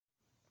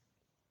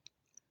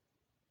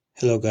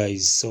Hello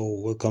guys, so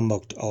welcome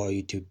back to our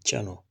YouTube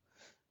channel.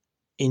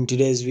 In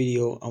today's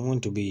video, I'm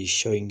going to be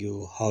showing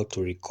you how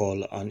to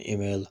recall an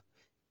email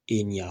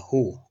in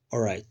Yahoo.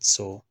 Alright,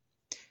 so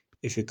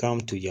if you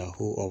come to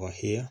Yahoo over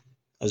here,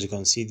 as you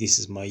can see, this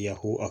is my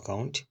Yahoo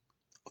account.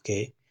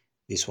 Okay,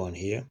 this one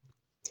here.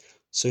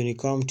 So when you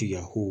come to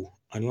Yahoo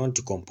and you want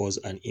to compose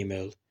an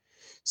email,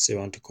 so you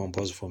want to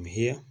compose from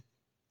here.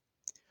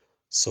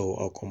 So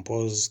I'll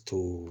compose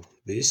to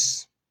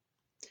this.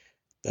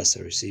 That's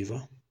the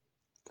receiver.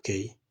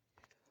 Okay.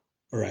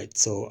 Alright,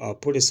 so I'll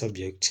put a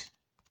subject,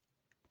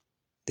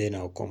 then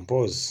I'll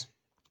compose.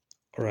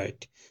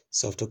 Alright,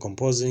 so after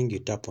composing, you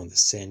tap on the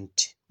send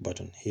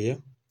button here.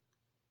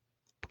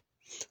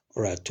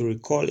 Alright, to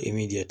recall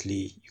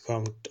immediately, you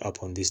come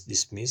up on this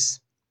dismiss.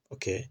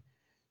 Okay,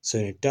 so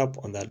when you tap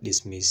on that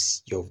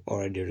dismiss, you've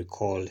already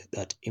recalled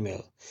that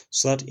email.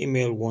 So that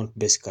email won't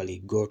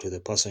basically go to the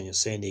person you're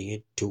sending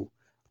it to,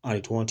 and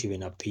it won't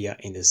even appear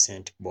in the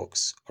sent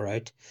box.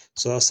 Alright,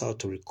 so that's how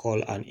to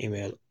recall an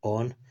email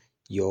on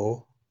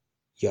your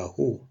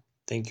Yahoo.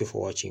 Thank you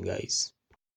for watching, guys.